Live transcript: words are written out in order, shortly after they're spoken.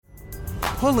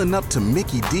Pulling up to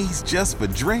Mickey D's just for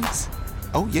drinks?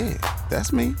 Oh yeah,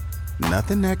 that's me.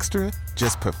 Nothing extra,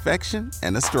 just perfection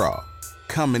and a straw.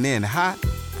 Coming in hot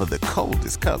for the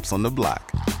coldest cups on the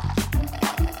block.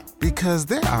 Because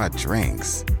there are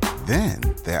drinks. Then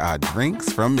there are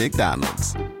drinks from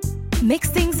McDonald's.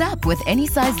 Mix things up with any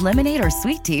size lemonade or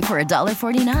sweet tea for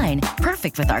 $1.49.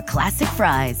 Perfect with our classic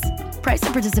fries. Price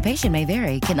and participation may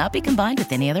vary. Cannot be combined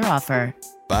with any other offer.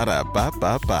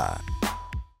 Ba-da-ba-ba-ba.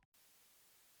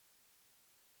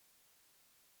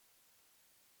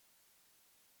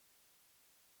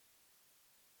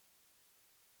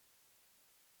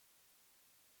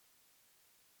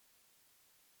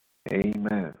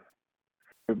 Amen.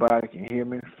 Everybody can hear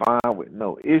me fine with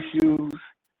no issues.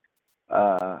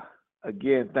 Uh,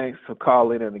 Again, thanks for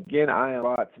calling. And again, I am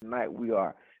Rod. Tonight we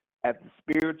are at the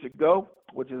Spirit to Go,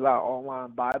 which is our online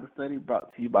Bible study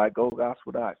brought to you by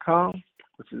GoGospel.com,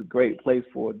 which is a great place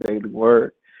for a daily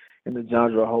word in the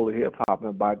genre of holy hip hop,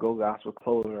 and by Go Gospel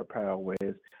clothing apparel, where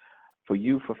it's for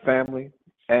you, for family,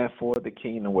 and for the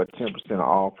kingdom, where 10% of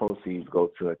all proceeds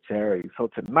go to a charity. So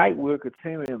tonight we're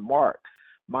continuing Mark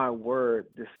My Word,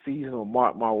 this season of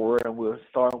Mark My Word, and we're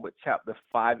starting with chapter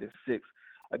 5 and 6.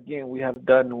 Again, we have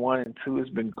done 1 and 2. It's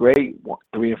been great.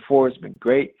 3 and 4 has been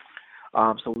great.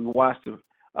 So we watched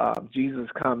Jesus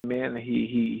come in.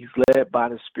 He's led by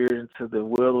the Spirit into the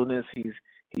wilderness. He's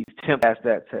tempted past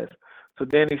that test. So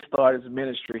then he starts his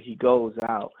ministry. He goes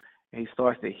out and he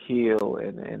starts to heal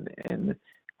and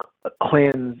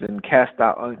cleanse and cast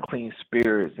out unclean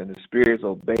spirits, and the spirits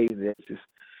obey this.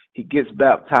 He gets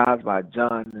baptized by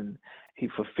John, and he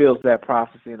fulfills that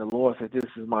prophecy. And the Lord said, "This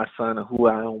is my son, in whom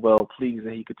I am well pleased."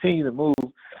 And he continues to move.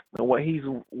 And what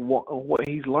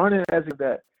he's learning is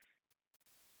that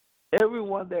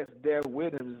everyone that's there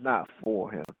with him is not for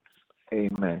him.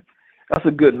 Amen. That's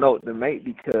a good note to make,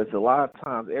 because a lot of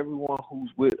times everyone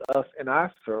who's with us in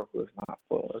our circle is not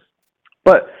for us.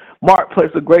 But Mark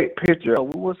plays a great picture.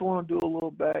 We just want to do a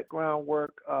little background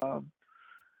work,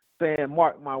 saying,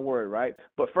 "Mark my word," right?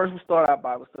 But first, we start our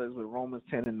Bible studies with Romans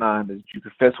 10 and 9, that you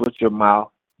confess with your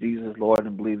mouth Jesus Lord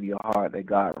and believe in your heart that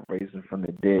God raised him from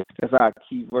the dead. That's our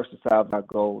key verse. That's our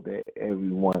goal, that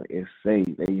everyone is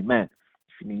saved. Amen.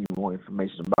 If you need more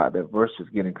information about that verse,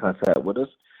 just get in contact with us.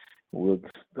 We'll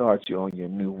start you on your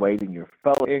new way and your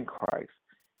fellow in Christ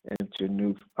and your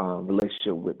new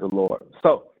relationship with the Lord.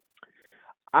 So,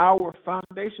 our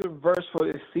foundation verse for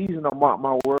this season of Mark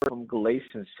My Word from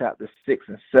Galatians chapter 6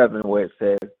 and 7, where it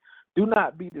says, "Do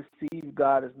not be deceived,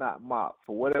 God is not mocked,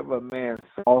 for whatever a man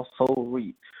sows, so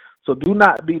reap." So do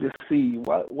not be deceived.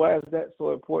 Why is that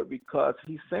so important? Because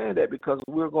he's saying that because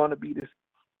we're going to be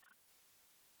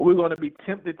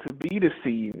tempted to be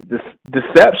deceived. This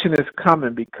deception is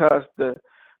coming, because the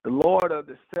Lord of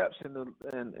deception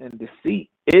and deceit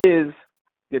is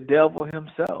the devil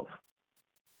himself.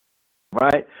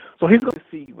 Right? So he's going to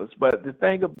deceive us. But the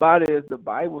thing about it is, the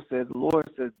Bible says, the Lord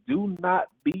says, do not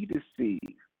be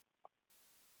deceived.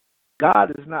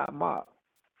 God is not mocked.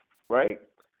 Right?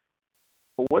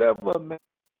 For whatever a man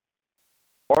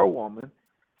or a woman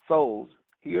sows,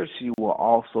 he or she will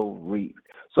also reap.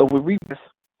 So if we reap this,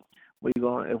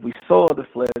 if we sow of the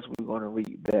flesh, we're going to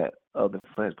reap that of the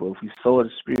flesh. But if we sow of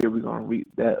the Spirit, we're going to reap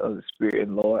that of the Spirit.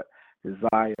 And Lord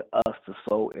desire us to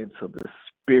sow into the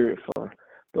Spirit. For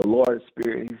the Lord's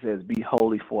Spirit, he says, "Be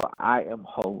holy, for I am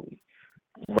holy."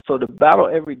 So the battle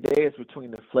every day is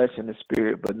between the flesh and the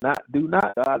Spirit. But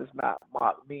God is not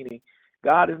mocked, meaning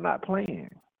God is not playing.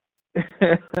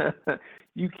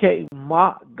 You can't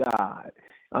mock God.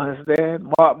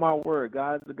 Understand? Mark my word.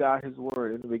 God is the God, his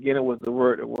word. In the beginning was the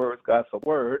word was God's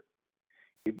word.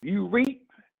 If you reap,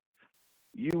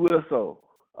 you will sow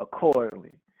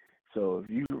accordingly. So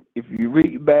if you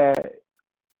reap bad,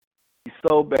 you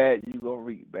sow bad, you're gonna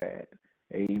reap bad.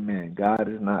 Amen. God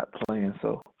is not playing,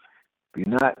 so do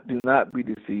not be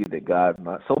deceived that God is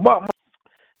not. So Mark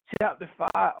chapter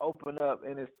 5 open up,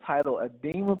 and it's titled "A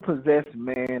Demon Possessed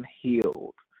Man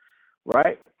Healed."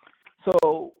 Right?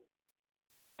 So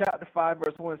chapter 5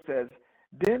 verse 1 says,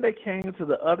 "Then they came to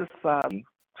the other side,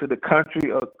 to the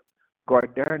country of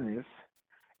Gardanes,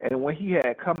 and when he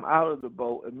had come out of the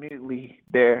boat, immediately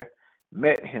there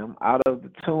met him out of the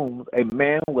tombs a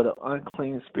man with an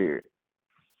unclean spirit."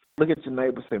 Look at your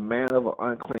neighbor, say, "Man of an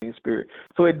unclean spirit."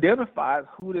 So it identifies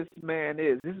who this man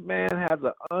is. This man has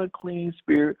an unclean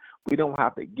spirit. We don't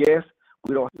have to guess.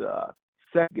 We don't have to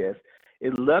second guess.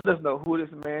 It let us know who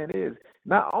this man is.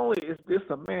 Not only is this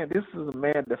a man, this is a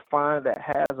man defined that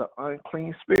has an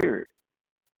unclean spirit.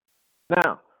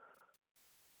 Now,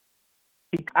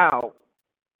 he out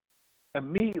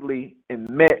immediately and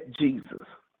met Jesus.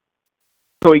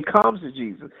 So he comes to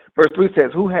Jesus. Verse 3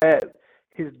 says, "Who had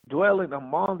his dwelling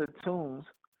among the tombs,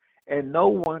 and no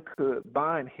one could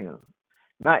bind him,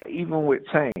 not even with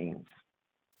chains,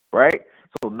 right?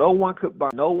 So no one could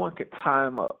bind, no one could tie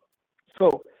him up.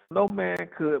 So no man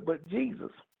could but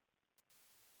Jesus,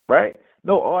 right?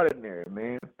 No ordinary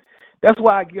man. That's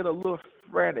why I get a little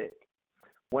frantic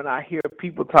when I hear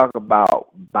people talk about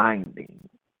binding.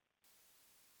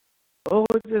 Oh,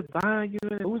 it's just bind you.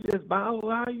 Who's just bind? Oh,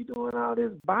 how are you doing all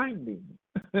this binding?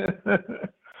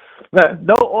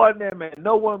 No ordinary man,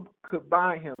 no one could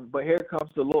bind him, but here comes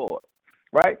the Lord,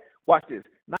 right? Watch this.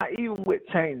 Not even with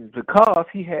chains, because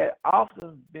he had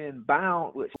often been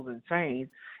bound with chains,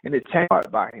 and the chains were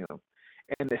by him,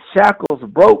 and the shackles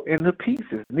broke into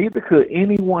pieces. Neither could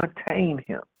anyone tame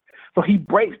him. So he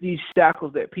breaks these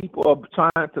shackles that people are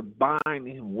trying to bind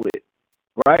him with,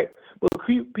 right? But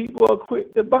people are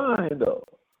quick to bind, though.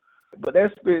 But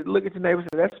that spirit, look at your neighbor and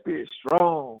say, that spirit's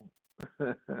strong.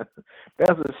 That's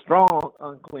a strong,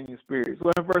 unclean spirit.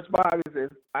 So in verse 5, it says,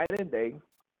 night and day,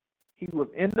 he was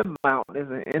in the mountains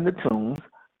and in the tombs,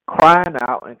 crying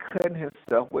out and cutting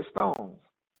himself with stones.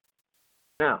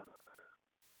 Now,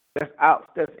 that's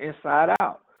inside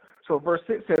out. So verse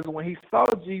 6 says, when he saw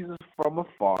Jesus from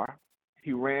afar,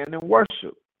 he ran and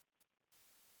worshiped.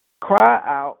 Cry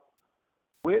out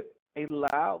with a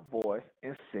loud voice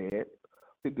and said,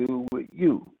 to do with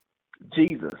you,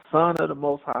 Jesus, Son of the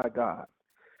Most High God.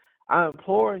 I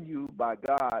implore you by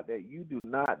God that you do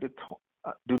not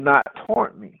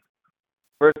taunt me.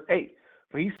 Verse 8,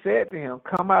 for he said to him,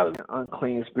 come out of the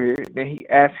unclean spirit. Then he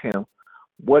asked him,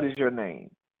 what is your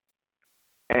name?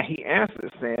 And he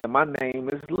answered, saying, my name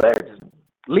is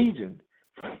Legion,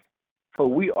 for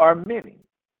we are many.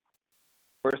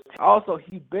 Verse 10, also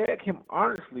he begged him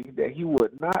earnestly that he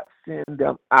would not send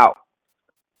them out.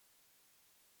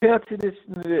 Tell to this,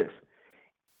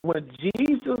 when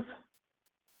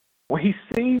he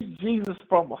sees Jesus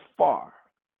from afar,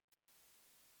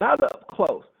 not up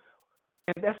close,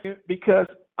 and that's because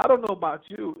I don't know about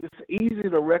you, it's easy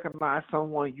to recognize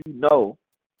someone you know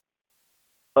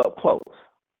up close.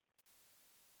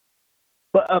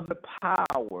 But of the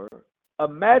power,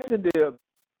 imagine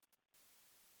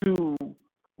to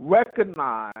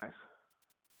recognize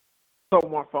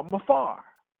someone from afar.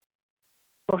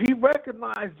 So he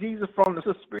recognized Jesus from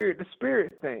the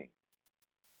spirit thing.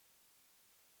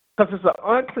 Because it's an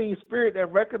unclean spirit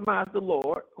that recognized the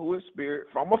Lord, who is spirit,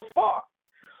 from afar.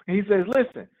 And he says,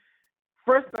 listen,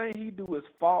 first thing he do is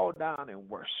fall down and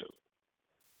worship.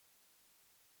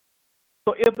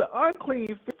 So if the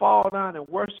unclean fall down and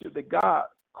worship the God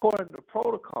according to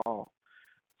protocol,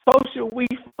 so should we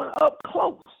up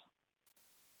close.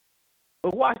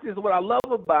 But watch this, what I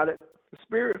love about it, the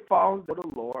spirit falls to the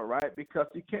Lord, right? Because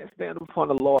you can't stand upon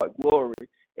the Lord's glory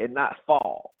and not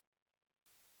fall.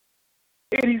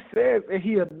 And he says, and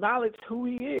he acknowledged who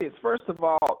he is. First of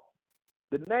all,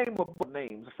 the name of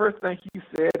names. The first thing he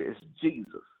said is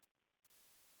Jesus.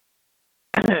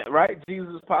 Right?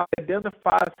 Jesus probably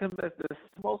identifies him as the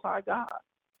Most High God.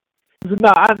 He said,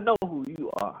 no, I know who you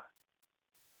are.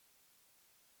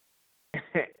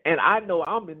 And I know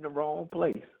I'm in the wrong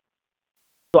place.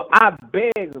 So I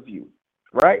beg of you,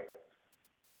 right?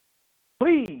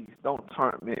 Please don't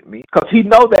torment me, because he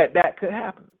know that could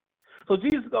happen. So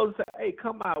Jesus goes and says, hey,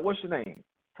 come out. What's your name?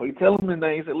 So he tells him his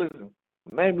name. He said, listen,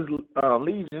 my name is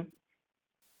Legion,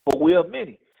 but we are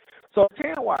many. So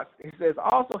 10 watch, he says,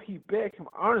 also he begged him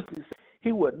earnestly,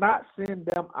 he would not send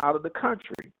them out of the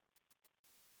country.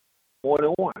 More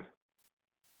than one.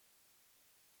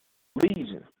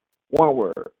 Legion, one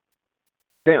word.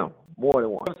 Them, more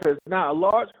than one. It says, now a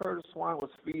large herd of swine was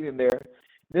feeding there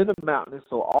in the mountains,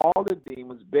 so all the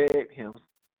demons begged him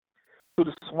to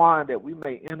the swine that we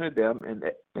may enter them,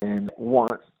 and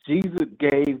once Jesus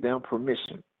gave them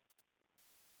permission.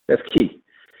 That's key.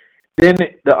 Then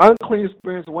the unclean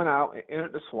spirits went out and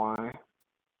entered the swine.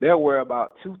 There were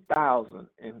about 2,000,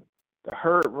 and the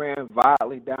herd ran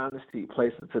violently down the sea,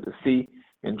 placed into the sea,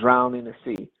 and drowned in the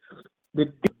sea. They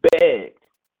begged.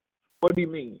 What do you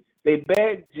mean? They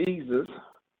begged Jesus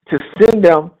to send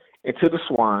them into the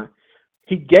swine.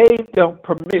 He gave them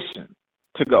permission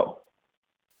to go.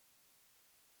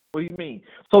 What do you mean?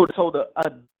 So the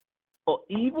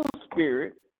evil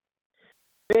spirit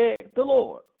begged the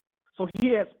Lord. So he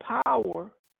has power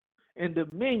and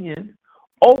dominion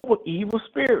over evil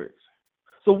spirits.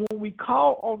 So when we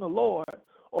call on the Lord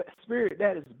or a spirit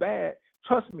that is bad,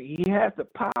 trust me, he has the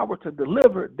power to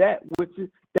deliver that which is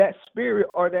that spirit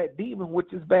or that demon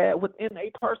which is bad within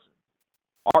a person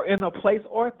or in a place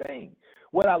or a thing.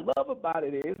 What I love about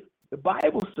it is the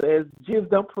Bible says give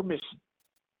them permission.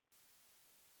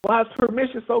 Why is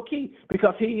permission so key?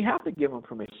 Because he didn't have to give them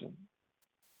permission.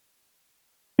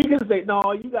 Jesus said,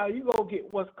 no, you gonna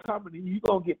get what's coming, and you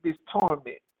gonna get this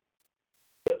torment.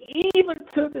 But even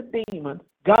to the demon,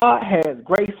 God has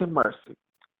grace and mercy.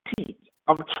 Teach.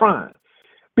 I'm trying.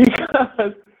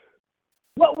 Because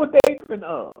what were they thinking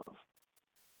of?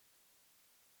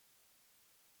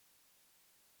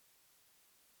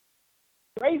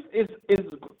 Grace is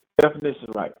definition,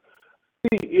 right?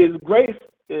 See,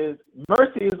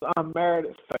 mercy is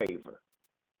unmerited favor.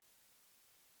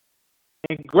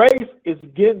 And grace is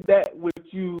getting that which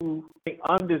you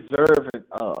are undeserving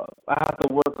of. I have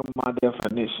to work on my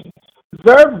definition.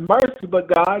 Deserve mercy,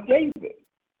 but God gave it.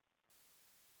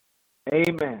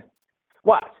 Amen.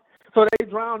 Watch. So they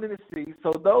drowned in the sea.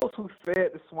 So those who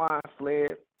fed the swine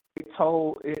fled. They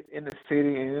told it in the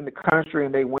city and in the country,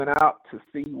 and they went out to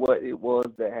see what it was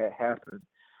that had happened.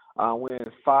 When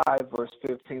 5 verse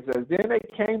 15 says, then they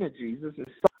came to Jesus and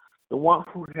saw the one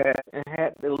who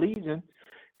had the legion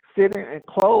sitting and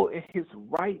clothed in his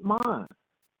right mind.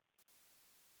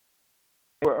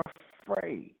 They were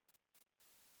afraid.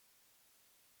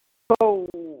 So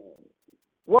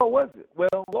what was it?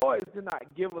 Well, Lord did not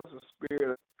give us a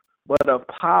spirit, but of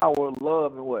power,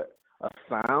 love, and what? A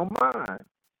sound mind.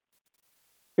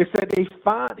 It said they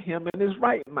find him in his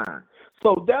right mind.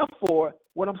 So therefore,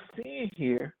 what I'm seeing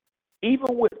here, even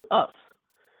with us,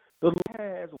 the Lord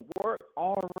has work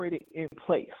already in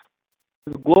place.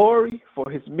 His glory, for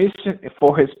his mission, and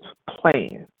for his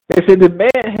plan. They said the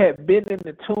man had been in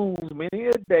the tombs many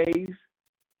a days,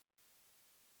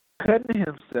 cutting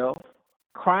himself,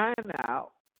 crying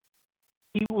out.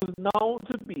 He was known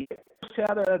to be a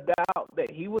shadow of doubt that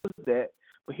he was dead.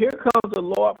 But here comes the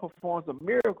Lord, performs a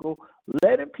miracle,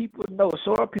 letting people know,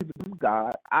 showing people from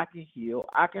God, I can heal,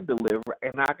 I can deliver,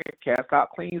 and I can cast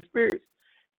out clean spirits.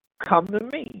 Come to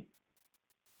me.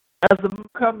 As the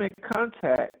come in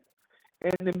contact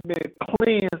and then been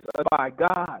cleansed by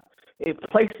God, it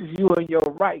places you in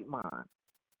your right mind.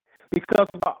 Because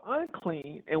we are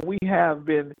unclean and we have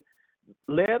been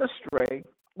led astray,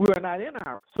 we are not in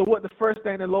our. So what the first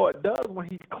thing the Lord does when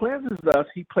he cleanses us,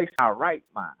 he places our right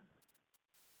mind.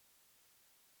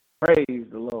 Praise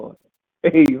the Lord.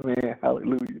 Amen.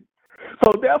 Hallelujah.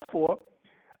 So therefore,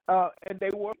 and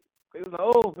they was like,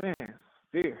 oh man,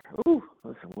 fear. Ooh,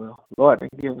 listen, well, Lord, they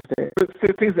give us that.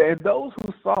 16 said, and those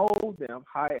who saw them,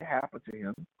 how it happened to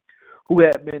him, who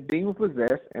had been demon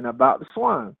possessed, and about the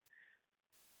swine.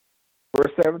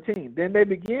 Verse 17, then they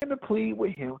began to plead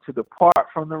with him to depart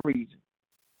from the region.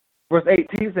 Verse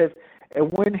 18 says,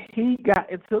 and when he got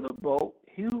into the boat,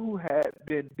 he who had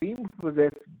been demon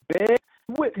possessed begged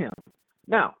with him.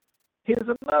 Now, here's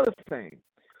another thing.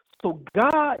 So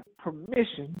God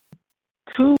permission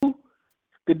to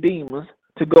the demons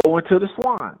to go into the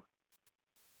swine.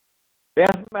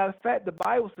 As a matter of fact, the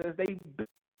Bible says they,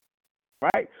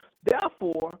 right?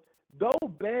 Therefore, though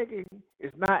begging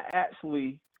is not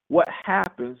actually what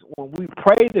happens when we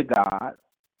pray to God,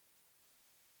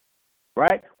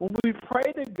 right? When we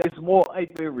pray to God, it's more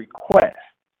like a request.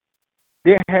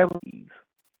 Dear Heavenly,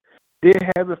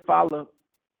 Father,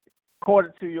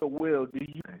 according to your will, do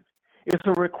you? It's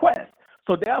a request.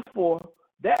 So therefore,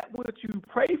 that which you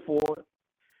pray for,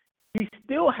 he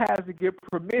still has to give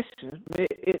permission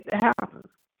it happens.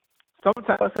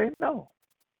 Sometimes I say no.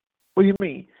 What do you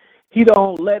mean? He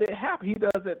don't let it happen. He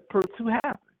does it to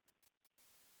happen.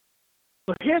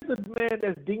 So here's the man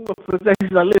that's demon possessed.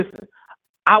 He's like, listen,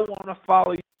 I want to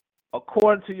follow you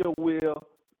according to your will.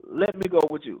 Let me go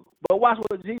with you. But watch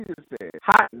what Jesus said.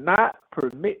 I not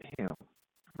permit him.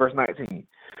 Verse 19.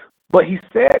 But he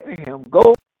said to him,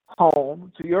 go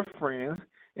home to your friends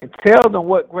and tell them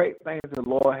what great things the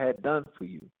Lord had done for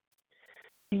you.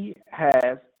 He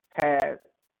has had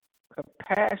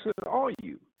compassion on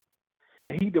you.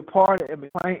 And he departed and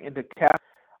became into captivity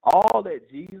all that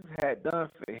Jesus had done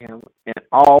for him, and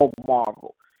all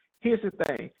marvel. Here's the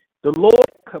thing. The Lord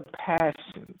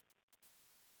compassion.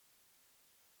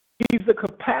 He's a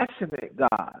compassionate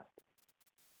God.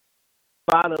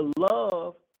 By the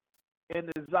love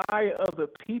and desire of the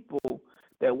people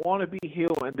that want to be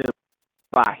healed and delivered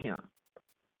by him.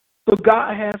 So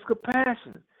God has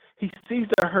compassion. He sees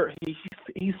the hurt. He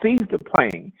sees the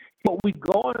pain. What we're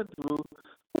going through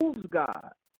moves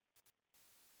God.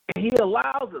 And he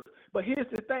allows us. But here's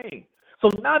the thing. So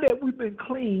now that we've been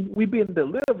clean, we've been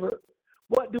delivered,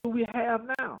 what do we have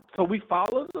now? So we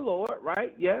follow the Lord,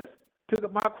 right? Yes. Took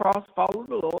up my cross, follow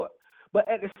the Lord. But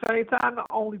at the same time, not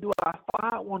only do I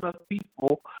find one of the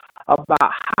people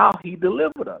about how he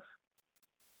delivered us.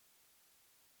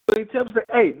 So he tells me,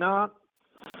 hey,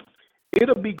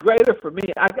 it'll be greater for me.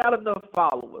 I got enough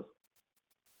followers.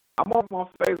 I'm on my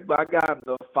Facebook. I got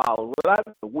enough followers. I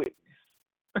need a witness.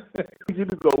 You need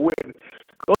to go witness.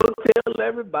 Go to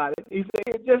about it. He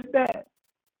said just that.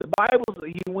 The Bible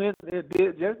says he went and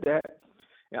did just that.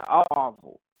 And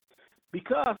awful.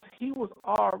 Because he was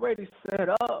already set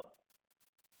up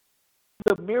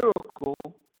the miracle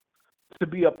to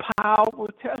be a powerful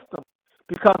testimony.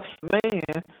 Because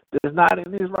man is not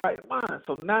in his right mind.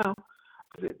 So now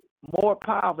it's more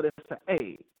powerful than to say,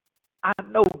 hey, I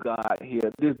know God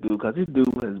healed this dude because this dude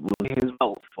has moved his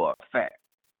nose for a fact.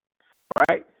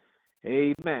 Right?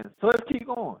 Amen. So let's keep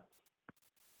going.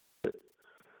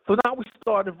 So now we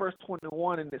start in verse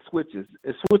 21 and it switches.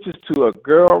 It switches to a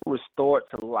girl restored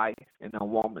to life and a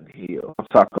woman healed. I'm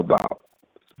talking about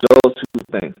those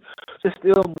two things. He's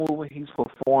still moving. He's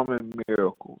performing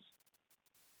miracles.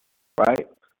 Right?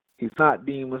 He's not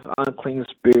demons, unclean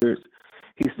spirits.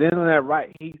 He's doing that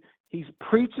right. He's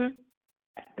preaching,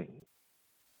 acting.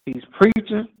 He's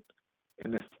preaching,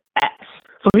 and it's action.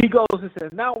 So he goes and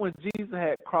says, now when Jesus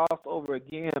had crossed over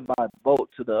again by boat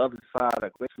to the other side, a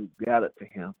great group gathered to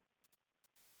him.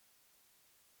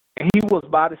 And he was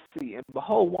by the sea. And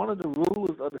behold, one of the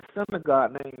rulers of the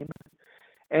synagogue named,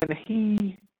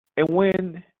 and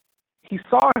when he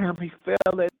saw him, he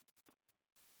fell at.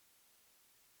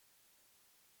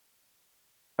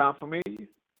 Sound familiar?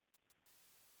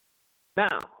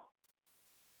 Now,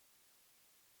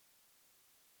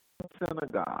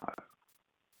 synagogue,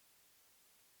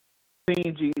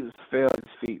 seeing Jesus fell at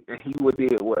his feet, and he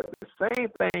did what? The same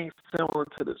thing similar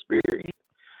to the Spirit.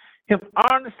 Him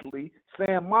honestly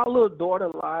saying, my little daughter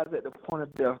lies at the point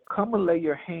of death. Come and lay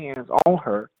your hands on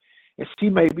her, and she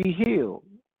may be healed.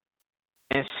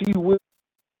 And she will.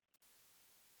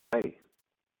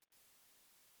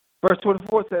 Verse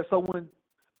 24 says,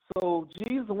 So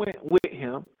Jesus went with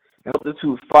him, and the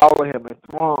two followed him and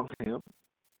thronged him,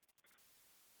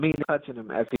 meaning touching him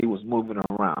as he was moving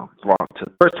around.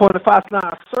 Verse 25, now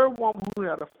a certain woman who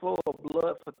had a flow of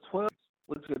blood for 12 years,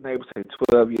 what your neighbor say,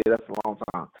 12 years, that's a long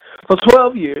time. For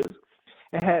 12 years,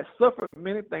 and had suffered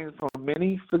many things from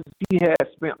many physicians. She had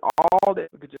spent all that,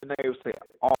 what your neighbor say,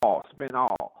 spent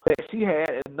all that she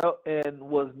had, and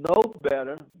was no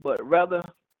better, but rather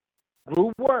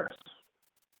grew worse.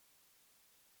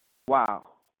 Wow.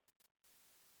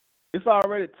 It's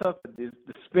already tough to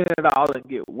spend it all and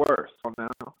get worse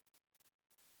now.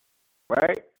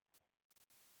 Right?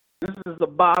 This is the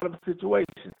bottom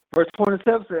situation. Verse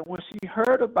 27 said, when she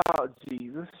heard about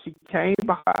Jesus, she came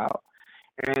out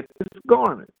and his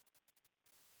garment.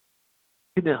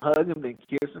 She didn't hug him, didn't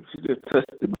kiss him, she just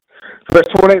touched him. Verse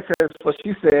 28 says, for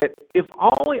she said, if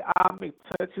only I may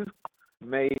touch his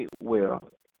made well.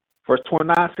 Verse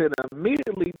 29 said,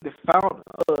 immediately the fountain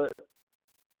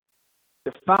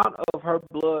of her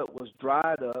blood was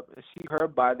dried up, and she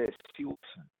heard by that she was.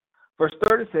 Verse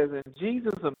 30 says, and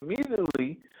Jesus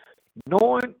immediately,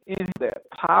 knowing in that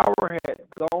power had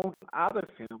gone out of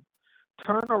him,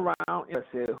 turned around and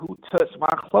said, who touched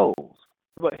my clothes?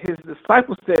 But his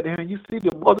disciples said to him, you see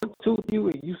the multitude of you,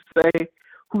 and you say,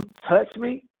 who touched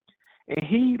me? And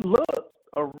he looked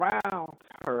around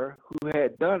her who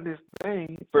had done this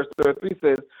thing. Verse 33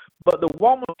 says, but the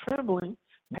woman trembling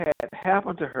had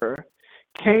happened to her,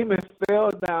 came and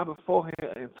fell down before him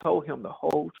and told him the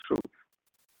whole truth.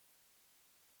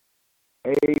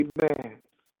 Amen.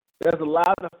 There's a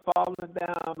lot of falling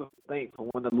down of thankful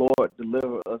when the Lord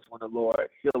delivers us, when the Lord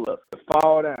heals us, to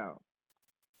fall down.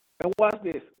 And watch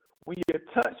this. When you're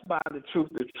touched by the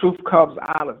truth comes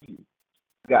out of you.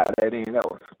 Got that in. That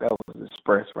was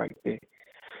expressed right there.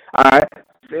 All right.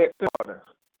 Said daughter.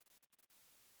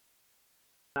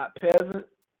 Not peasant.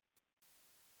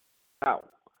 Out.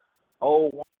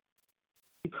 Old woman.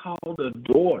 He called her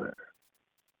daughter.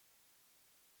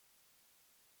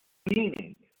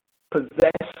 Meaning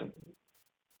possession.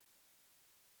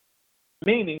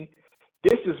 Meaning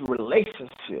this is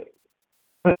relationship.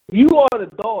 When you are the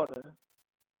daughter,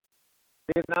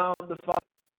 then now I'm the father.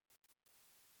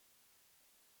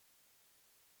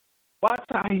 Watch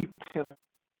how he tells.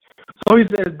 So he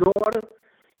says, daughter,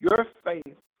 your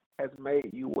faith has made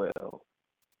you well.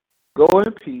 Go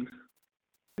in peace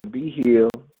and be healed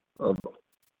of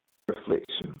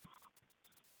affliction.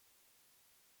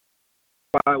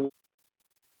 I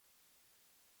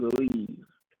believe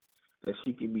that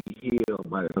she can be healed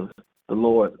by the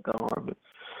Lord's garment.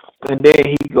 And then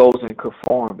he goes and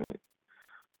conforms it.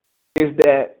 Is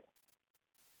that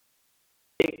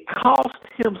it cost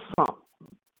him something.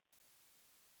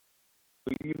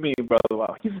 What do you mean, Brother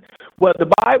Wow? Well,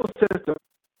 the Bible says that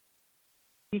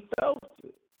he felt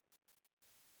it.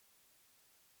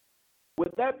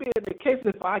 With that being the case,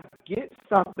 if I get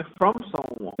something from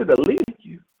someone, to lead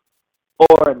you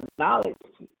or acknowledge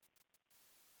you,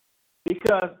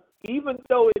 because even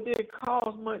though it didn't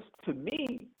cause much to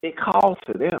me, it caused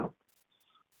to them.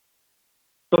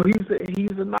 So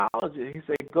he's acknowledging. He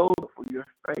said, "Go for your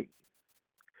faith,"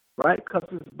 right? Because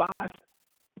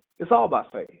it's all by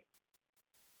faith.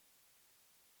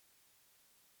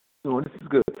 So this is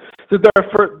good. So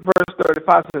verse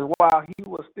 35 says, "While he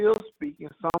was still speaking,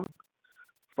 some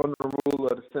from the ruler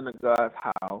of the synagogue's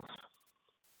house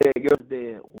said, 'You're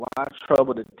dead. Why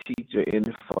trouble the teacher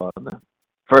any further?'"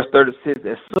 Verse 36,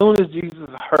 as soon as Jesus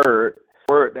heard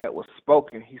the word that was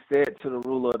spoken, he said to the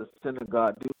ruler of the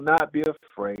synagogue, "Do not be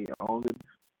afraid, only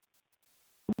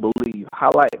believe."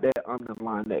 Highlight that,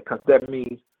 underline that, because that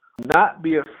means not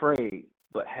be afraid,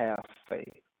 but have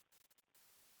faith.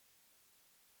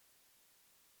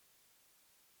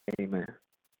 Amen.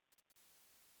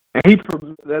 And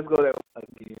let's go there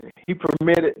again. He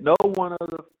permitted no one of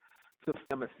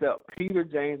them except Peter,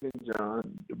 James, and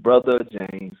John, the brother of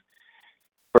James.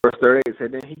 Verse 38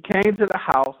 said, "Then he came to the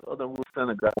house of the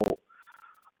synagogue,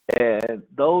 and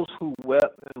those who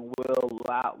wept and wailed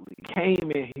loudly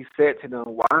came in. He said to them,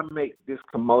 'Why make this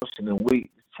commotion and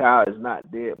weep? The child is not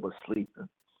dead, but sleeping.'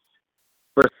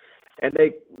 And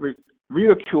they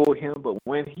ridiculed him, but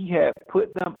when he had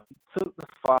put them, he took the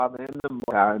father and the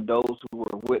mother and those who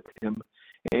were with him,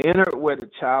 and entered where the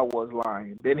child was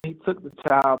lying. Then he took the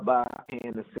child by the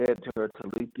hand and said to her,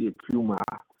 Talitha Cumi,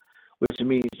 which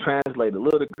means, translated,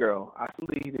 little girl, I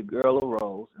sleep. The girl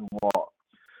arose and walked.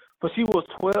 For she was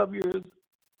 12 years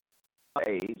of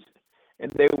age,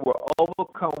 and they were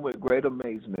overcome with great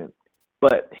amazement.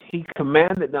 But he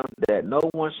commanded them that no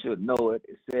one should know it.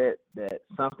 It said that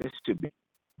something should be.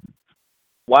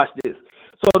 Watch this.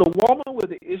 So the woman with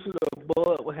the issue of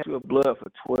blood will have blood for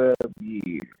 12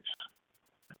 years.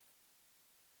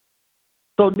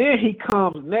 So then he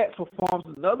comes next, performs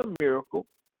another miracle,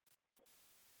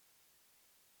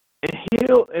 and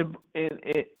healed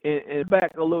and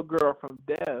back a little girl from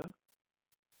death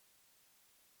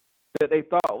that they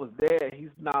thought was dead.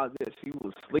 He's acknowledged that she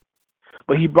was asleep.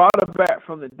 But he brought her back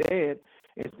from the dead,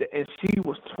 and she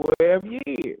was 12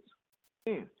 years.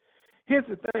 Here's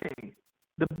the thing.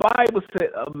 The Bible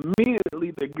said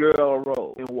immediately the girl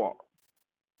arose and walked.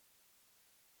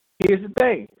 Here's the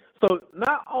thing. So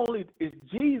not only is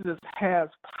Jesus has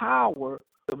power,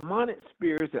 demonic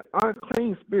spirits and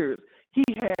unclean spirits, he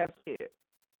has it.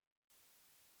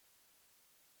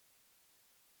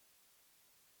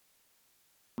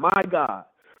 My God.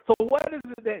 So what is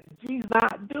it that Jesus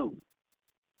not do?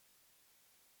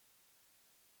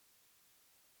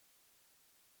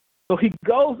 So he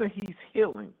goes and he's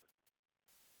healing.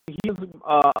 He heals him,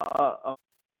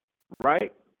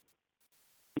 right?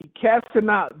 He casting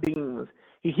out demons.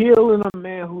 He healing a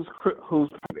man who's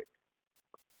perfect.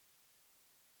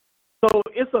 So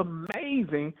it's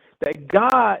amazing that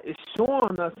God is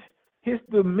showing us his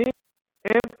dominion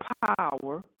and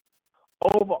power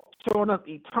over, showing us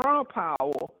eternal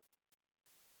power.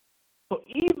 So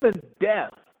even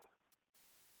death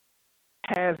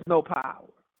has no power.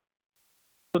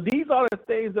 So these are the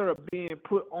things that are being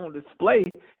put on display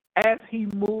as he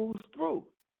moves through.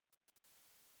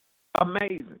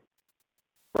 Amazing.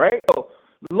 Right? So,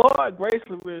 Lord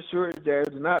graciously reassured James,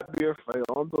 do not be afraid,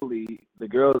 don't believe. The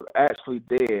girl is actually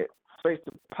dead. Face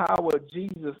the power of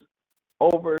Jesus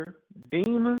over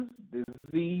demons,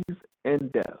 disease,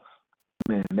 and death.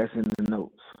 Man, that's in the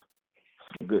notes.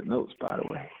 Some good notes, by the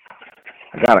way.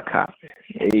 I got a copy.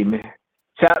 Amen.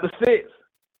 Chapter 6.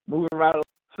 Moving right along.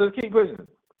 So let's keep pushing.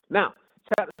 Now,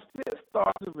 chapter 6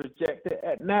 starts with rejected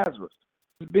at Nazareth.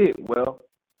 It's big. Well,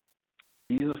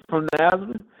 Jesus from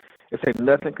Nazareth. It said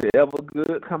nothing could ever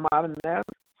good come out of Nazareth.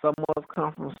 Some of us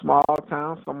come from small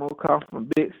towns. Some of us come from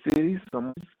big cities.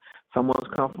 Some of us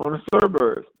come from the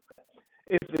suburbs.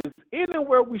 If there's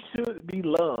anywhere we should be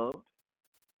loved,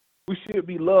 we should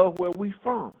be loved where we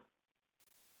from.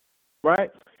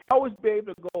 Right? Always be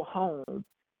able to go home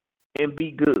and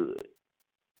be good.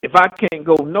 If I can't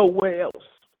go nowhere else,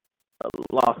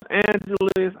 Los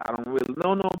Angeles, I don't really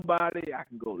know nobody. I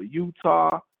can go to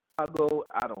Utah. I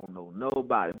don't know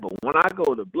nobody. But when I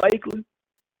go to Blakely,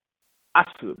 I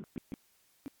should be.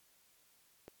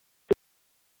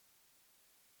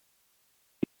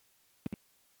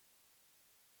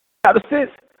 Chapter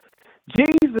 6,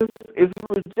 Jesus is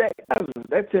rejected.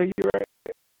 That tell you right.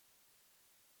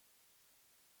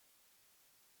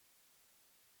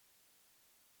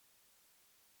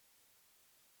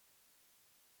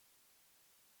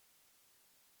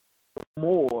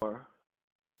 More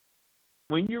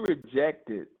when you're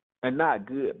rejected and not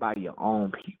good by your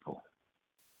own people.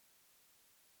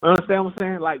 Understand what I'm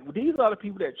saying? Like, these are the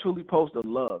people that truly supposed to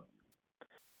love.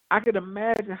 I can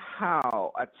imagine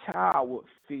how a child would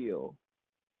feel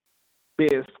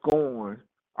being scorned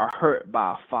or hurt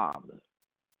by a father,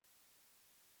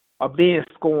 or being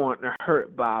scorned or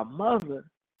hurt by a mother,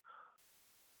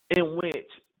 in which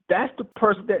that's the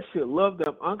person that should love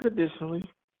them unconditionally,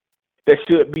 that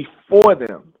should be for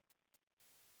them.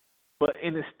 But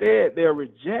instead, they're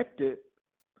rejected,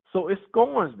 so it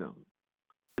scorns them.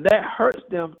 That hurts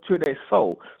them to their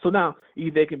soul. So now,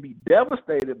 either they can be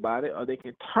devastated by it, or they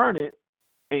can turn it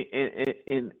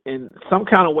in some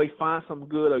kind of way, find some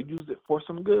good, or use it for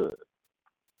some good.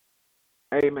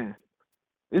 Amen.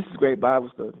 This is great Bible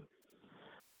study.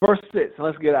 Verse 6,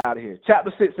 let's get out of here.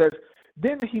 Chapter 6 says,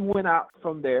 then he went out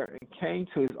from there and came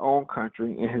to his own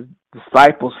country, and his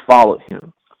disciples followed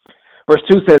him. Verse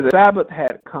 2 says, the Sabbath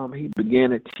had come, he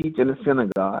began to teach in the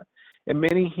synagogue, and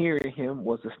many hearing him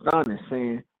was astonished,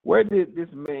 saying, where did this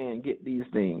man get these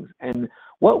things? And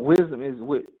what wisdom is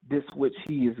with this which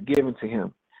he is given to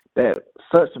him, that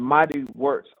such mighty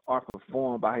works are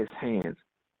performed by his hands?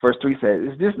 Verse 3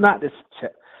 says, is this not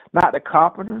the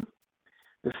carpenter,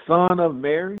 the son of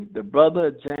Mary, the brother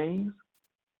of James,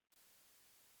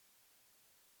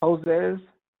 Joses,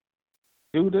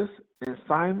 Judas, and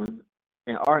Simon,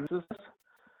 and Artemis?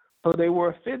 So they were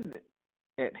offended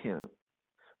at him.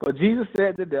 But Jesus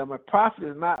said to them, a prophet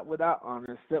is not without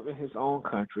honor except in his own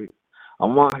country,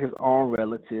 among his own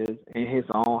relatives, in his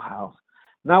own house.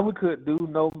 Now he could do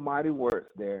no mighty works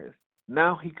there,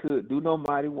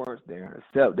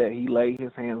 except that he laid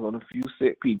his hands on a few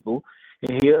sick people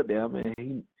and healed them, and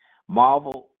he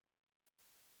marveled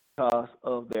because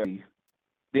of their belief.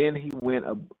 Then he went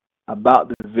about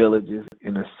the villages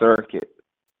in a circuit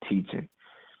teaching.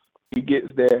 He gets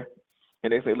there,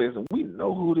 and they say, listen, we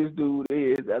know who this dude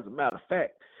is. As a matter of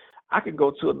fact, I can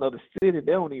go to another city.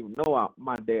 They don't even know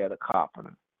my dad a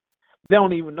carpenter. They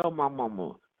don't even know my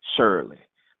mama Shirley,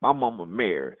 my mama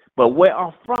Mary. But where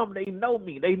I'm from, they know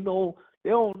me. They don't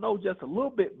know just a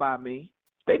little bit by me.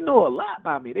 They know a lot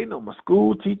by me. They know my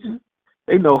school teacher.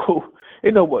 They know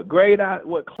what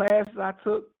what classes I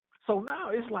took. So now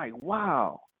it's like,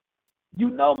 wow, you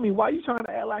know me. Why are you trying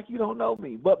to act like you don't know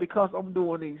me? But because I'm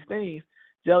doing these things,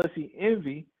 jealousy,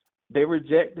 envy, they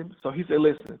reject him. So he said,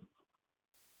 listen,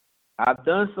 I've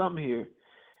done something here.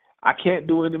 I can't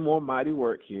do any more mighty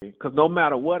work here, because no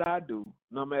matter what I do,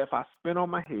 no matter if I spin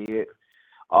on my head,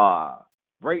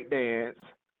 break dance,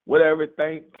 whatever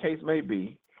case may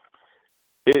be,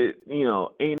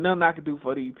 ain't nothing I can do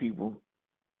for these people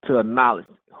to acknowledge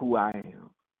who I am.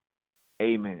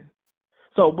 Amen.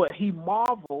 So, but he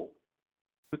marveled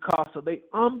because of their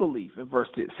unbelief, in verse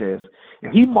 6 says,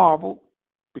 and he marveled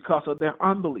because of their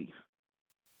unbelief,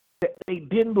 that they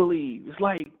didn't believe. It's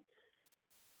like,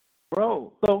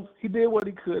 bro, so he did what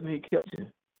he could, and he kept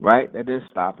teaching, right? That didn't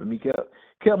stop him. He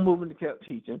kept moving, and kept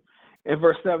teaching. And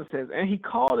verse 7 says, and he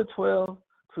called the 12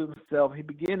 to himself. He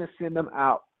began to send them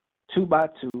out 2 by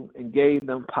 2 and gave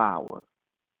them power,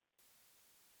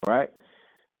 right,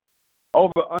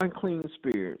 over unclean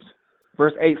spirits.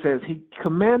 Verse 8 says, he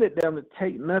commanded them to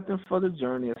take nothing for the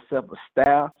journey except a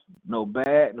staff, no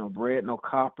bag, no bread, no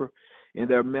copper in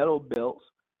their metal belts,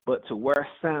 but to wear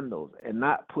sandals and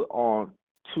not put on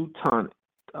 2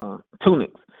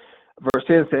 tunics. Verse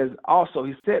 10 says, also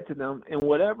he said to them, in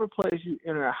whatever place you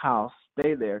enter a house,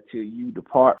 stay there till you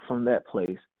depart from that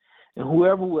place. And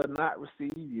whoever will not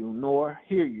receive you nor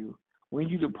hear you, when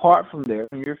you depart from there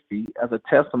on your feet as a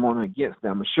testimony against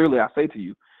them, and surely I say to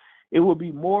you, it will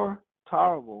be more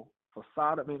tolerable for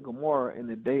Sodom and Gomorrah in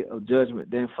the day of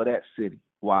judgment than for that city.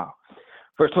 Wow.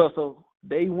 Verse 12, so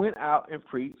they went out and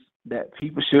preached that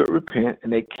people should repent,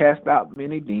 and they cast out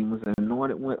many demons and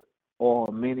anointed with oil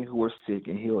many who were sick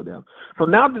and healed them. So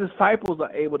now the disciples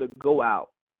are able to go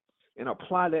out and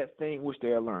apply that thing which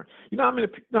they learned. You know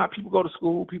how people go to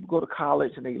school, people go to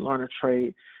college, and they learn a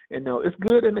trade. And it's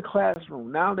good in the classroom.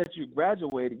 Now that you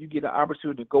graduated, you get an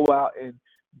opportunity to go out and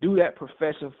do that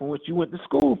profession for which you went to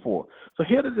school for. So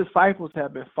here the disciples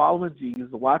have been following Jesus,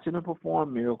 watching him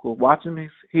perform miracles, watching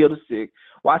him heal the sick,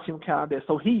 watching him count death.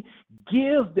 So he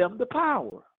gives them the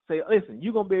power. Say, listen,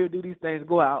 you're going to be able to do these things.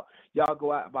 Go out. Y'all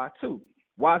go out by 2.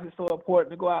 Why is it so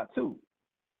important to go out 2?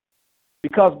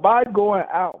 Because by going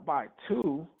out by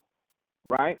 2,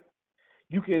 right,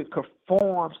 you can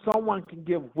conform. Someone can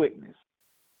give witness,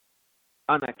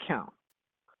 an account.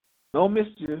 No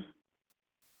mischief.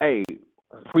 Hey,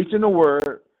 I'm preaching the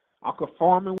word. I'm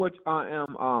conforming what I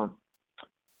am.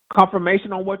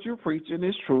 Confirmation on what you're preaching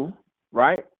is true,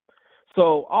 right?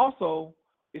 So also,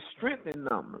 it's strength in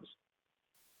numbers,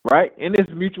 right? And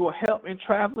it's mutual help in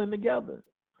traveling together,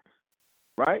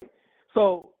 right?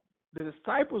 So the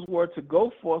disciples were to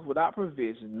go forth without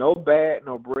provision, no bag,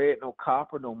 no bread, no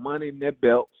copper, no money in their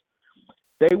belts,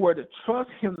 They were to trust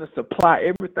him to supply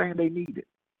everything they needed.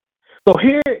 So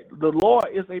here, the Lord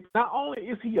not only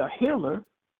is he a healer,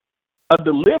 a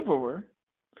deliverer,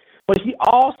 but he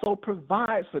also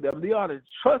provides for them. They ought to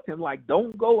trust him. Like,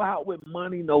 don't go out with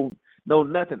money, no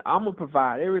nothing. I'm gonna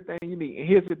provide everything you need. And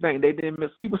here's the thing: they didn't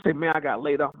miss. People say, "Man, I got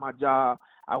laid off my job.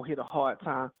 I hit a hard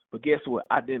time." But guess what?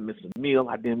 I didn't miss a meal.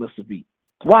 I didn't miss a beat.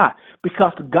 Why?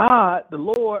 Because God, the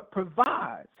Lord,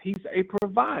 provides. He's a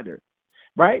provider,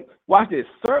 right? Watch this.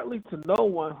 Certainly to no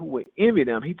one who would envy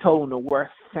them, he told them to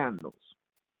wear sandals.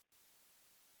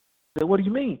 Then what do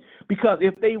you mean? Because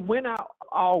if they went out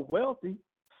all wealthy,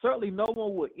 certainly no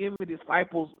one would envy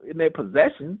disciples in their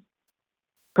possessions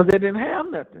because they didn't have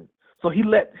nothing. So he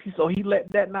let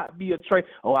that not be a trait.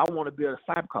 Oh, I want to be a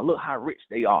disciple because look how rich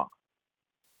they are.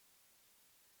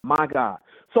 My God.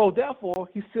 So therefore,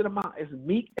 he set them out as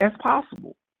meek as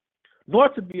possible, nor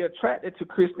to be attracted to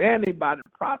Christianity by the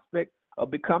prospect of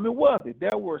becoming wealthy.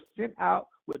 They were sent out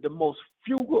with the most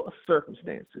frugal of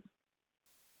circumstances.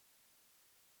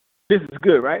 This is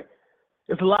good, right?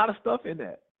 There's a lot of stuff in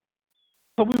that.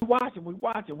 So we're watching.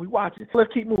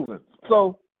 Let's keep moving.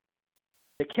 So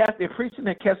they're preaching,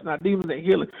 they're casting out demons, they're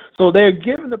healing. So they're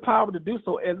given the power to do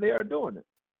so, and they are doing it,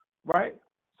 right?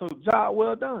 So job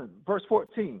well done. Verse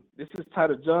 14. This is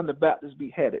titled John the Baptist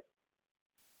Beheaded.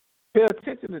 Pay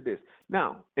attention to this.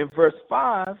 Now, in verse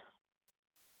 5,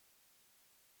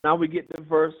 now we get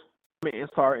to in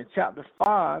chapter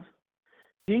 5,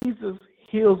 Jesus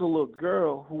heals a little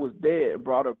girl who was dead and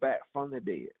brought her back from the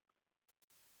dead.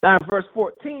 Now in verse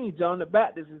 14, John the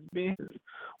Baptist is being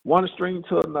one extreme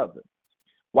to another.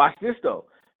 Watch this though.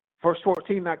 Verse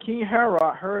 14, now King Herod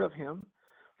heard of him,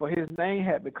 for his name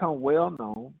had become well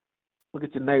known. Look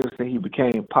at your neighbor, say he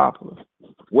became popular.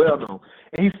 Well known.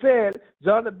 And he said,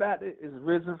 John the Baptist is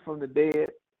risen from the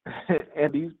dead,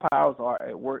 and these powers are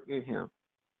at work in him.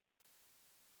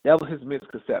 That was his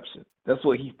misconception. That's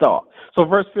what he thought. So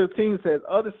verse 15 says,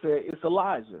 others said it's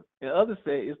Elijah, and others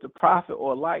said it's the prophet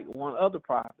or like one other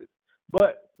prophet.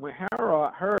 But when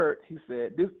Herod heard, he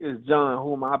said, this is John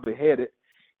whom I beheaded.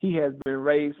 He has been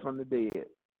raised from the dead.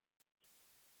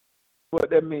 What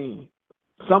that mean?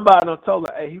 Somebody done told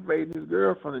her, hey, he raised this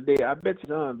girl from the dead. I bet you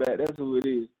John back. That's who it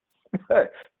is.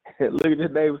 Look at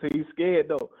his neighbor, say he's scared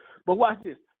though. But watch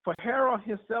this. For Herod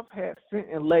himself had sent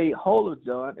and laid hold of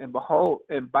John, and behold,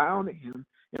 and bound him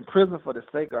in prison for the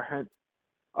sake of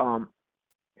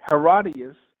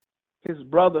Herodias, his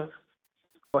brother,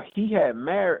 for he had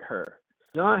married her.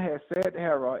 John had said to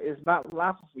Herod, it's not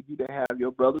lawful for you to have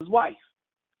your brother's wife.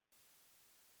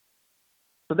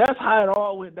 So that's how it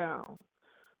all went down.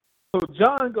 So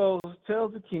John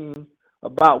tells the king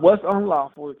about what's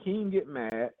unlawful. The king get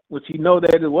mad, which he know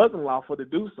that it wasn't lawful to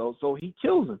do so, so he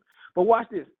kills him. But watch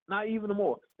this, not even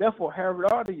more. Therefore,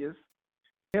 Herodias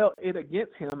held it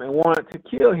against him and wanted to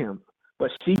kill him,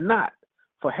 but she not.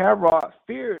 For Herod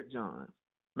feared John.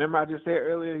 Remember I just said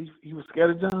earlier he was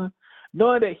scared of John?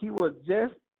 Knowing that he was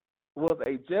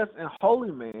a just and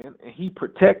holy man, and he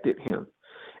protected him.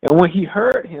 And when he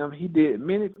heard him, he did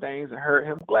many things and heard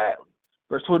him gladly.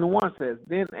 Verse 21 says,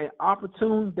 then an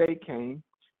opportune day came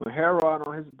when Herod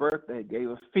on his birthday gave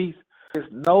a feast to his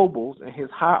nobles and his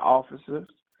high officers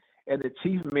and the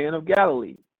chief men of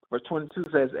Galilee. Verse 22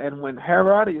 says, and when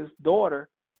Herodias' daughter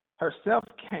herself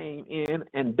came in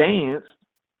and danced,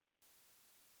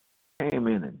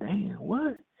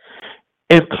 what?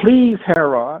 And pleased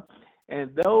Herod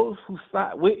and those who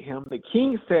sat with him, the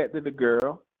king said to the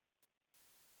girl,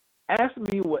 ask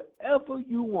me whatever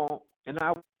you want, and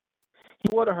he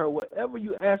ordered her, whatever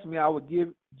you ask me, I will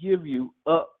give you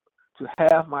up to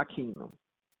half my kingdom.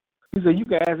 He said, you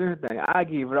can ask anything. I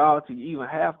give it all to you, even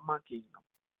half my kingdom.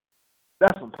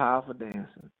 That's some powerful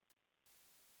dancing.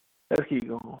 Let's keep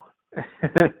going.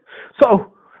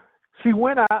 So she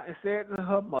went out and said to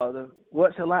her mother,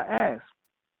 what shall I ask?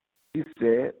 She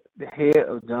said, the head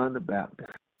of John the Baptist.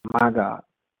 My God.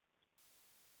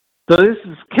 So this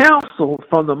is counsel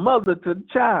from the mother to the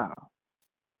child.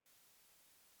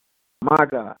 My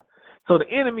God. So the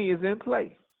enemy is in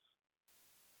place.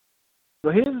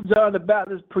 So here's John the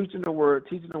Baptist preaching the word,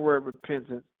 teaching the word of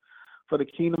repentance, for the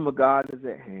kingdom of God is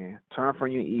at hand. Turn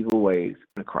from your evil ways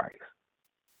to Christ.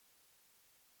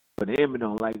 But the enemy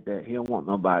don't like that. He don't want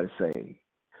nobody saved.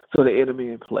 So the enemy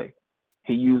in play.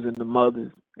 He using the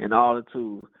mothers and all the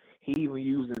tools. He even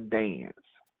using dance.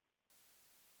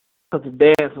 Because the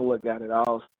dance is what got it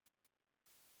all.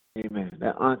 Amen.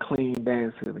 That unclean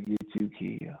dance will get you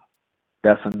killed.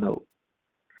 That's a note.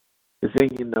 It's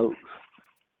in your notes.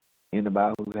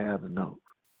 Anybody who has a note.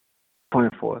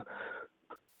 24.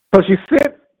 So she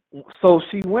sent So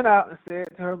she went out and said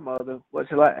to her mother, "What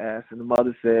shall I ask?" And the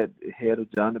mother said, "The head of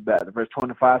John the Baptist." Verse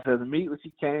 25 says, "Immediately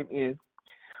she came in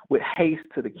with haste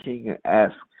to the king and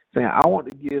asked, saying, I want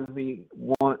to give me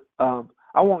one.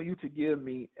 I want you to give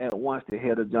me at once the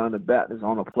head of John the Baptist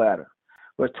on a platter."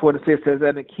 Verse 26 says,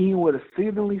 "And the king was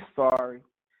exceedingly sorry,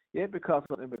 yet because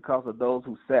of those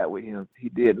who sat with him, he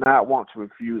did not want to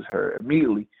refuse her.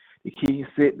 Immediately the king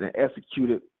sent and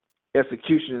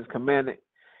executioners commanded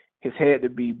his head to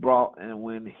be brought, and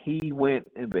when he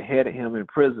went and beheaded him in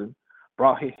prison,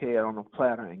 brought his head on a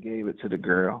platter and gave it to the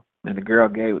girl, and the girl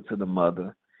gave it to the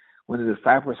mother. When the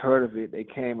disciples heard of it, they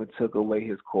came and took away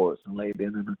his corpse and laid it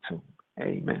in the tomb."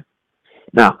 Amen.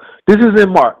 Now, this is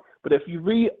in Mark, but if you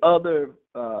read other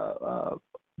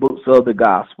books of the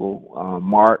gospel,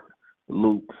 Mark,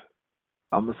 Luke,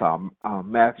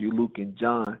 Matthew, Luke, and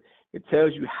John, it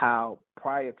tells you how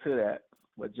prior to that,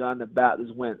 when John the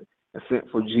Baptist went and sent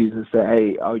for Jesus and said,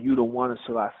 "Hey, are you the one, or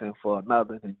shall I send for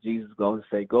another?" And Jesus goes and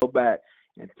say, "Go back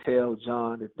and tell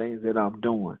John the things that I'm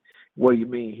doing." "What do you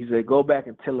mean?" He said, "Go back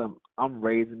and tell him I'm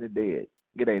raising the dead.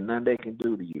 It ain't nothing they can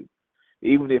do to you.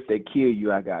 Even if they kill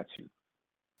you, I got you."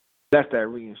 That's that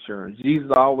reinsurance. Jesus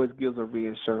always gives a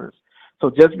reinsurance. So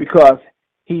just because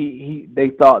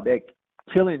they thought that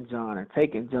killing John and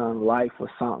taking John's life was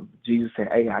something, Jesus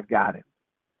said, "Hey, I got it.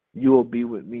 You will be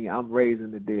with me. I'm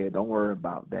raising the dead. Don't worry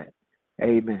about that."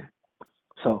 Amen.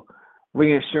 So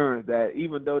reinsurance that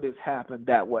even though this happened,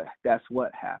 that's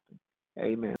what happened.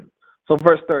 Amen. So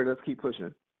verse 30, let's keep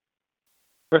pushing.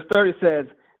 Verse 30 says,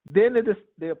 "Then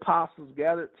the apostles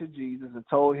gathered to Jesus and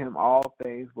told him all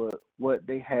things, what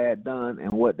they had done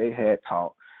and what they had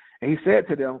taught. And he said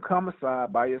to them, 'Come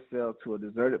aside by yourselves to a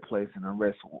deserted place and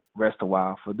rest a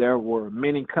while.' For there were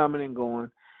many coming and going,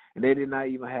 and they did not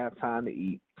even have time to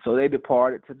eat. So they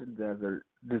departed to the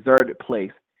deserted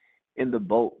place in the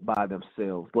boat by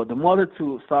themselves. But the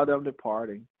multitude saw them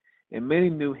departing, and many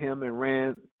knew him and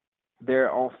ran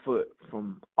there on foot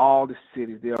from all the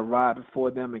cities. They arrived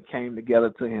before them and came together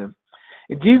to him.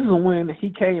 And Jesus, when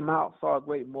he came out, saw a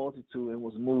great multitude and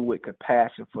was moved with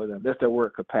compassion for them." That's the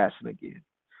word compassion again,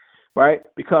 right?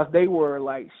 Because they were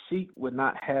like sheep with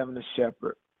not having a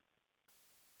shepherd.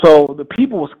 So the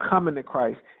people was coming to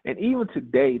Christ. And even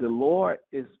today, the Lord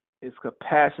is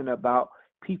compassionate about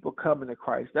people coming to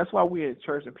Christ. That's why we're in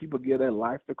church and people give their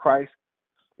life to Christ.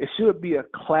 It should be a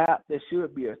clap. There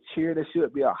should be a cheer. There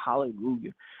should be a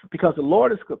hallelujah. Because the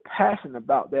Lord is compassionate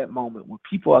about that moment when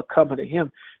people are coming to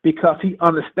him, because he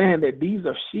understands that these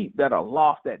are sheep that are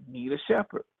lost that need a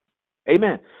shepherd.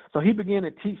 Amen. So he began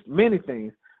to teach many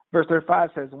things. Verse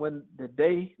 35 says, "When the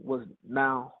day was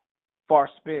now far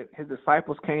spent, his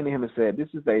disciples came to him and said,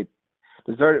 'This is a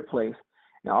deserted place,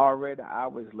 and already the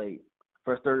hour is late.'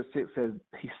 Verse 36 says,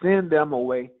 he sent them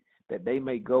away that they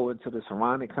may go into the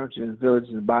surrounding countries and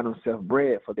villages and buy themselves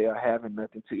bread, for they are having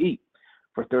nothing to eat.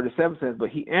 Verse 37 says,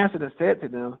 but he answered and said to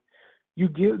them, you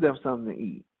give them something to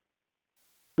eat.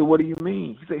 So what do you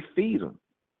mean? He said, feed them.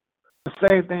 The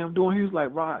same thing I'm doing. He was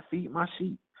like, Rod, feed my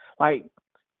sheep. Like,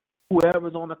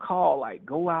 whoever's on the call, like,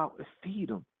 go out and feed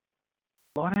them.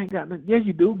 Lord, I ain't got nothing. Yeah,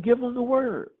 you do. Give them the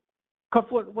word.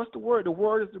 What's the word? The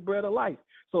word is the bread of life.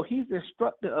 So he's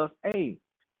instructed us, hey,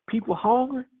 people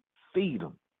hungry, feed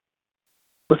them.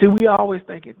 But see, we always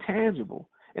think intangible.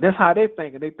 And that's how they're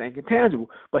thinking. They think intangible.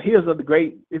 But here's a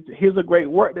great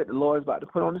work that the Lord is about to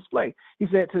put on display. He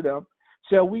said to them,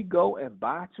 shall we go and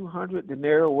buy 200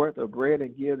 denarii worth of bread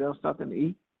and give them something to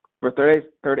eat? Verse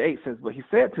 38 says, but he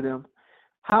said to them,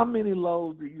 how many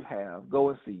loaves do you have? Go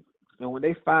and see. And when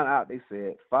they found out, they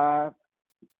said, five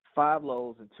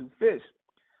loaves and 2 fish.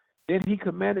 Then he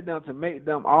commanded them to make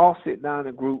them all sit down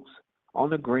in groups on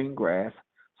the green grass.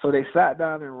 So they sat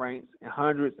down in ranks, in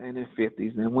hundreds and in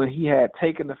fifties. And when he had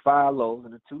taken the 5 loaves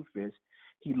and the 2 fish,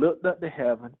 he looked up to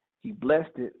heaven, he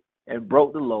blessed it, and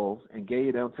broke the loaves, and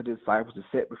gave them to the disciples to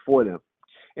set before them.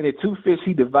 And the 2 fish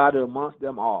he divided amongst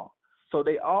them all. So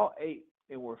they all ate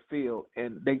and were filled,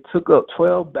 and they took up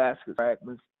 12 baskets,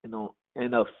 fragments,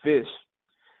 and of fish.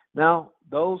 Now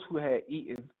those who had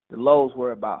eaten the loaves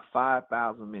were about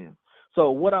 5,000 men. So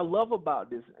what I love about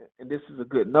this, and this is a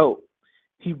good note,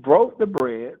 he broke the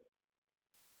bread,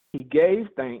 he gave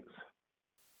thanks,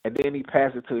 and then he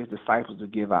passed it to his disciples to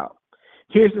give out.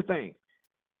 Here's the thing.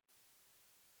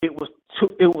 It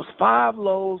was 5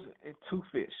 loaves and 2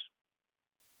 fish.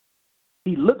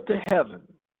 He looked to heaven,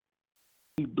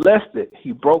 he blessed it,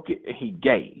 he broke it, and he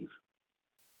gave.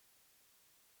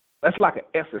 That's like an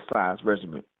exercise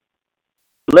regimen.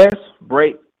 Bless,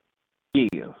 break,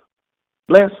 give.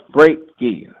 Bless, break,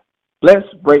 give. Bless,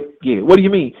 break, give. What do you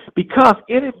mean? Because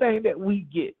anything that we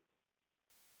get,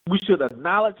 we should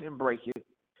acknowledge and break it,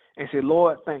 and say,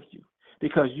 Lord, thank you,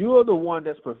 because you're the one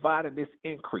that's providing this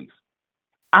increase.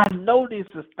 I know this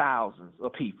is thousands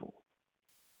of people,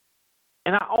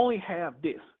 and I only have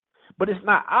this. But it's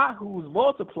not I who's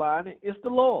multiplying it, it's the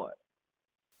Lord.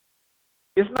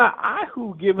 It's not I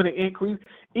who's giving the increase.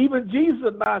 Even Jesus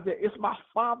acknowledged that it's my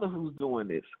Father who's doing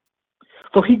this.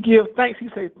 So he gives thanks. He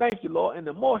says, thank you, Lord. And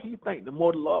the more he thanked, the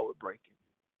more the Lord would break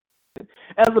it.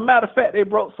 As a matter of fact, they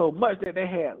broke so much that they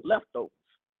had leftovers.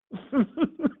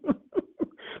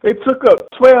 They took up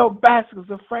 12 baskets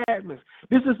of fragments.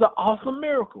 This is an awesome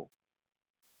miracle.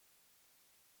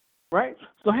 Right?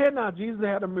 So here now, Jesus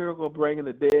had a miracle of bringing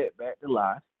the dead back to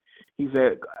life. He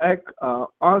said,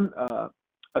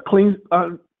 clear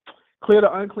the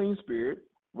unclean spirit.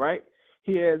 Right?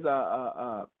 He has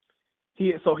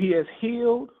he has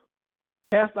healed,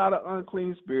 cast out an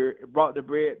unclean spirit, and brought the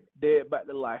dead back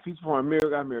to life. He's performing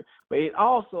miracle after miracle. But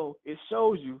it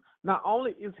shows you not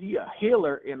only is he a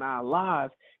healer in our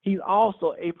lives, he's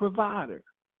also a provider.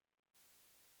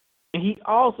 And he's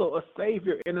also a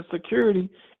savior and a security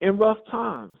in rough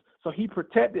times. So he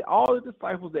protected all the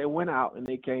disciples that went out and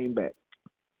they came back.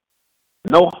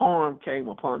 No harm came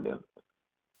upon them.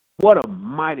 What a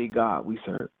mighty God we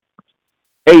serve.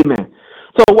 Amen.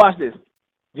 So watch this.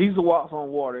 Jesus walks on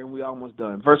water, and we almost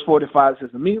done. Verse 45 says,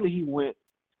 Immediately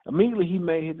he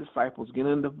made his disciples get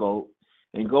in the boat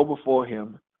and go before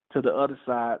him to the other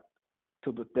side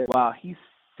while he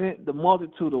sent the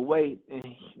multitude away. And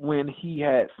when he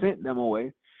had sent them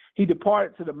away, he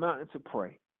departed to the mountain to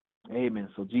pray. Amen.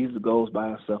 So Jesus goes by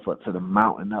himself up to the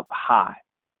mountain up high.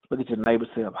 Look at your neighbor,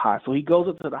 say up high. So he goes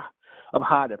up to up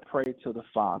high to pray to the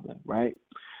Father, right?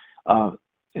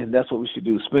 And that's what we should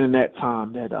do, spending that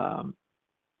time, that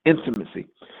intimacy.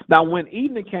 Now, when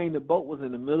evening came, the boat was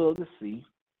in the middle of the sea,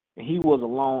 and he was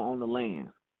alone on the land.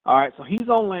 All right, so he's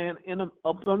on land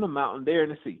up on the mountain there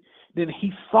in the sea. Then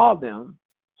he saw them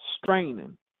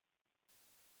straining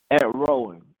at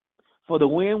rowing, for the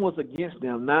wind was against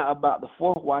them. Now about the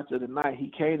fourth watch of the night, he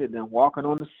came to them walking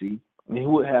on the sea, and he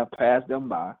would have passed them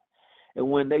by. And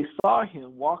when they saw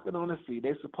him walking on the sea,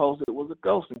 they supposed it was a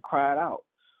ghost and cried out.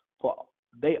 For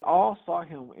they all saw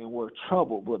him and were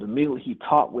troubled, but immediately he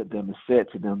talked with them and said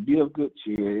to them, Be of good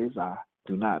cheer, it is I,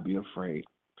 do not be afraid.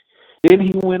 Then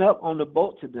he went up on the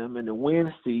boat to them, and the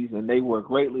wind ceased, and they were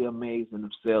greatly amazed in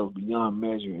themselves beyond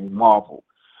measure and marveled.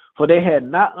 For they had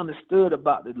not understood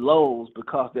about the loaves,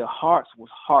 because their hearts was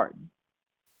hardened.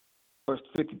 Verse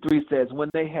 53 says, When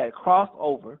they had crossed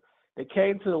over, they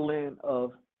came to the land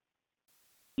of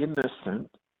Gennesaret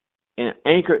and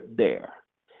anchored there.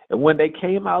 And when they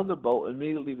came out of the boat,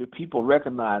 immediately the people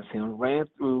recognized him, ran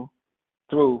through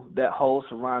that whole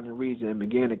surrounding region, and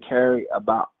began to carry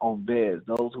about on beds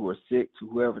those who were sick to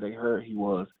whoever they heard he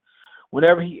was.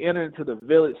 Whenever he entered into the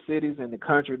village, cities, and the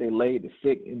country, they laid the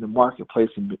sick in the marketplace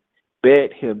and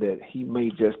begged him that he may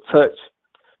just touch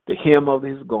the hem of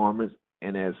his garments,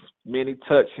 and as many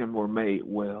touched him were made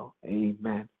well.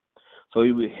 Amen. So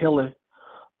he was healing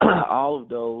all of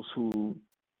those who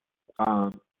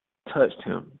touched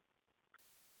him.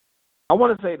 I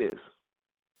want to say this,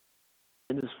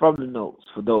 and it's from the notes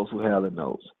for those who have the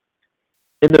notes.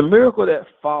 In the miracle that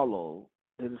followed,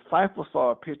 the disciples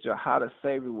saw a picture of how the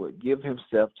Savior would give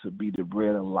himself to be the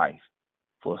bread of life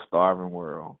for a starving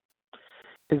world.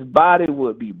 His body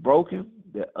would be broken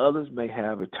that others may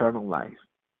have eternal life.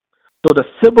 So the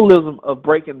symbolism of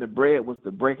breaking the bread was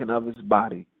the breaking of his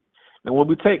body. And when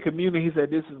we take communion, he said,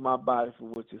 This is my body for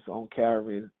which is on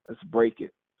Calvary. Let's break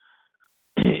it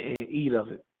and eat of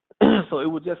it. So it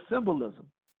was just symbolism,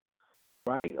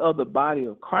 right, of the body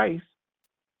of Christ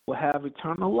will have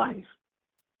eternal life.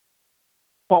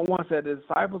 Part 1 said the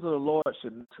disciples of the Lord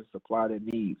should to supply their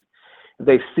needs. If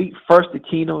they seek first the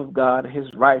kingdom of God and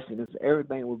his righteousness,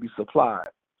 everything will be supplied.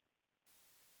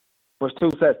 Verse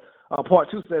 2 says, Part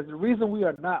 2 says, the reason we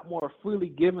are not more freely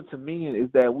given to men is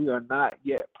that we are not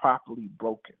yet properly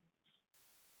broken.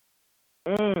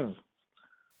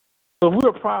 So if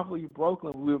we're properly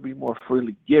broken, we'll be more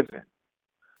freely given.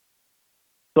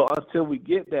 So until we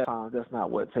get that time, that's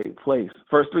not what takes place.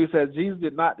 Verse 3 says, Jesus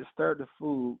did not disturb the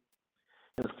food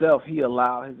himself. He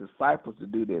allowed his disciples to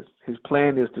do this. His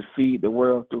plan is to feed the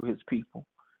world through his people.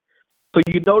 So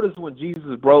you notice when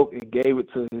Jesus broke and gave it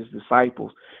to his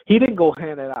disciples, he didn't go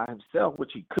hand it out himself,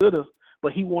 which he could have,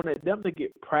 but he wanted them to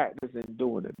get practice in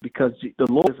doing it, because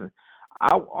the Lord said,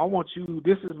 I want you,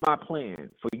 this is my plan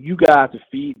for you guys to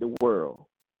feed the world,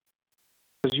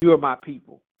 because you are my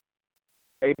people.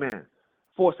 Amen.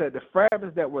 4 said the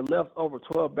fragments that were left over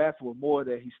 12 baskets were more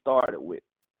than he started with.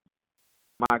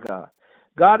 My God.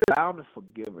 God is a boundless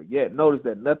forgiver, yet notice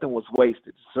that nothing was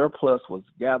wasted. The surplus was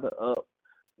gathered up,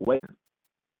 waiting.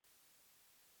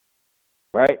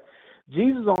 right?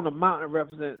 Jesus on the mountain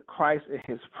represents Christ in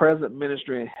his present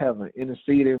ministry in heaven,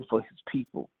 interceding for his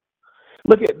people.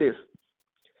 Look at this.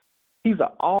 He's an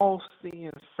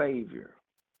all-seeing Savior.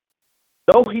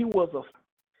 Though he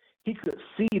could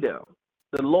see them,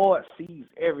 the Lord sees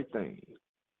everything.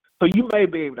 So you may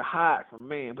be able to hide from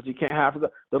man, but you can't hide from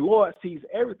God. The Lord sees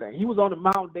everything. He was on the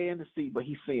mountain day in the sea, but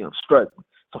he see him struggling.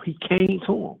 So he came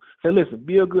to him. Said, listen,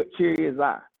 be a good cheer as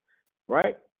I.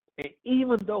 Right? And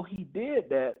even though he did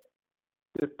that,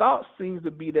 the thought seems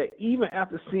to be that even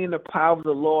after seeing the power of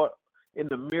the Lord in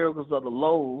the miracles of the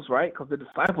loaves, right? Because the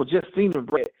disciples just seen him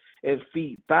bread and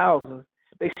feed thousands,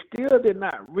 they still did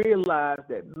not realize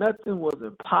that nothing was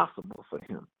impossible for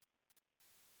him.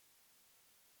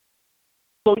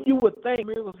 So you would think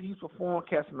miracles he's performed,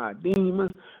 casting out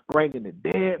demons, bringing the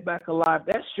dead back alive,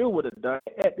 that sure would have done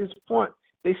it. At this point,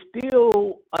 they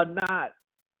still are not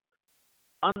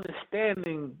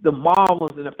understanding the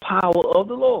marvels and the power of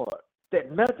the Lord,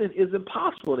 that nothing is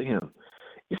impossible to him.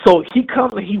 So he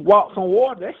comes and he walks on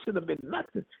water. That should have been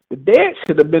nothing. The dead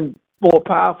should have been more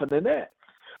powerful than that.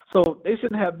 So they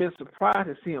shouldn't have been surprised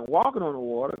to see him walking on the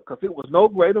water, because it was no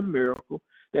greater miracle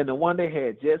than the one they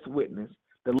had just witnessed.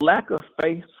 The lack of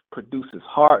faith produces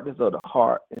hardness of the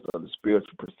heart and of the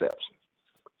spiritual perception.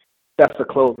 That's a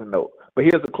closing note. But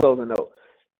here's a closing note.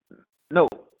 No,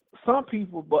 some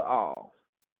people, but all.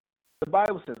 The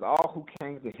Bible says all who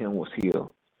came to him was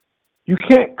healed. You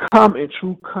can't come in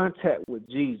true contact with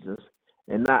Jesus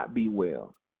and not be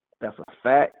well. That's a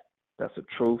fact. That's a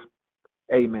truth.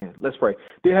 Amen. Let's pray.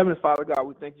 Dear Heavenly Father God,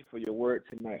 we thank you for your word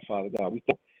tonight, Father God. We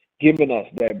thank you for giving us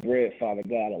that bread, Father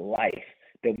God, of life,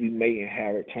 that we may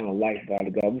inherit eternal life,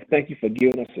 Father God. We thank you for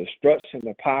giving us the instruction,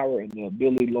 the power, and the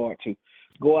ability, Lord, to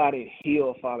go out and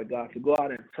heal, Father God, to go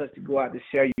out and touch, to go out and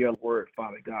share your word,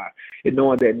 Father God, and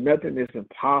knowing that nothing is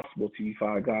impossible to you,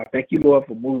 Father God. Thank you, Lord,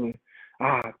 for moving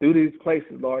through these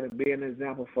places, Lord, and being an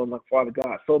example for them, Father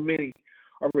God. So many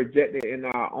are rejected in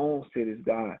our own cities,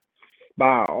 God, by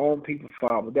our own people,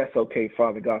 Father. That's okay,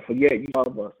 Father God. For yet you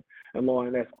love us. And Lord,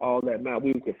 and that's all that matters.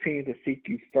 We will continue to seek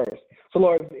you first. So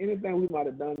Lord, if there's anything we might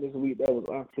have done this week that was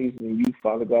unpleasing to you,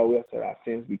 Father God, we ask that our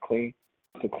sins be clean,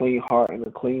 a clean heart and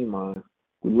a clean mind.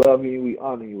 We love you, we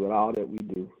honor you with all that we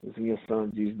do. It's in your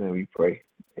Son, Jesus' name we pray.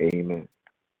 Amen.